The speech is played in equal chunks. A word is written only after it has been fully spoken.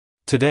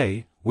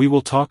Today, we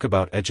will talk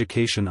about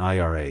Education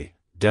IRA,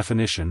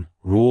 definition,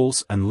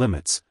 rules and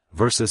limits,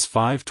 versus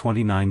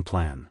 529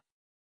 plan.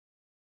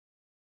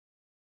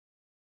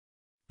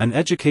 An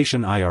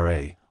Education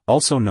IRA,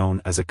 also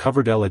known as a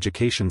Coverdell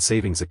Education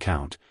Savings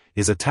Account,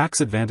 is a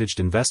tax-advantaged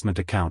investment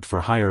account for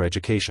higher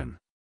education.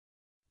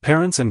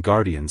 Parents and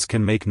guardians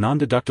can make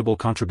non-deductible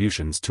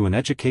contributions to an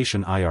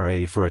Education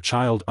IRA for a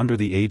child under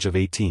the age of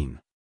 18.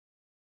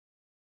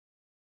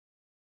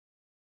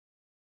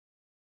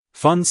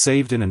 Funds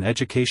saved in an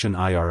Education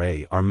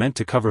IRA are meant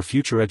to cover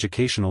future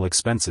educational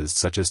expenses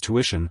such as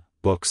tuition,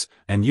 books,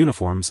 and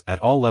uniforms at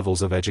all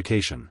levels of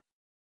education.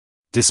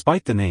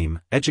 Despite the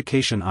name,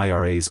 Education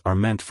IRAs are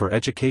meant for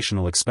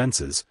educational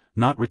expenses,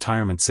 not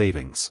retirement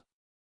savings.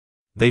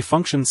 They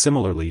function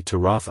similarly to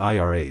Roth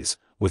IRAs,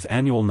 with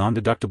annual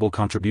non-deductible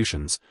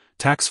contributions,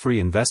 tax-free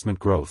investment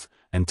growth,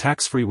 and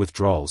tax-free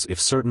withdrawals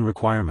if certain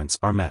requirements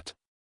are met.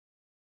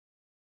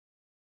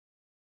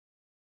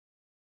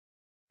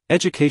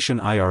 Education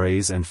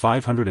IRAs and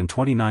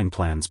 529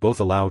 plans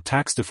both allow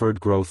tax-deferred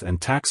growth and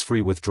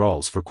tax-free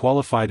withdrawals for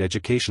qualified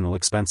educational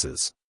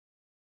expenses.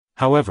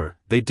 However,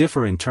 they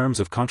differ in terms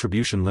of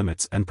contribution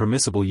limits and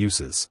permissible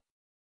uses.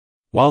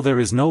 While there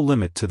is no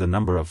limit to the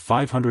number of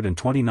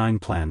 529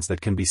 plans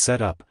that can be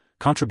set up,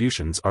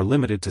 contributions are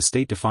limited to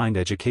state-defined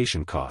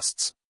education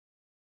costs.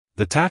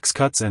 The Tax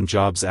Cuts and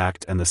Jobs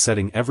Act and the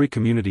Setting Every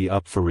Community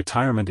Up for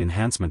Retirement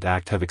Enhancement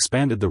Act have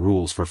expanded the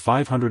rules for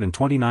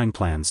 529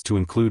 plans to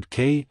include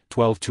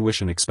K-12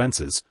 tuition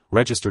expenses,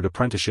 registered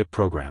apprenticeship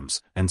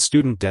programs, and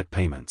student debt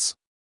payments.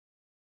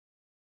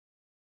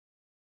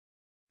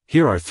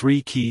 Here are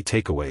 3 key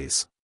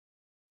takeaways.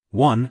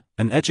 1.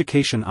 An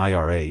Education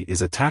IRA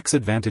is a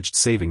tax-advantaged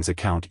savings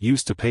account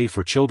used to pay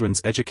for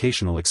children's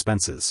educational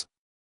expenses.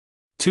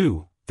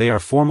 2. They are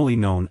formally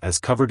known as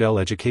Coverdell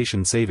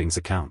Education Savings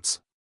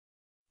Accounts.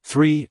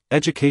 3.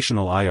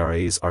 Educational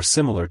IRAs are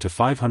similar to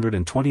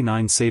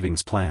 529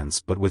 savings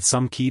plans but with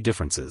some key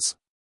differences.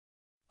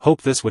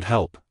 Hope this would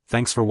help.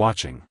 Thanks for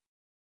watching.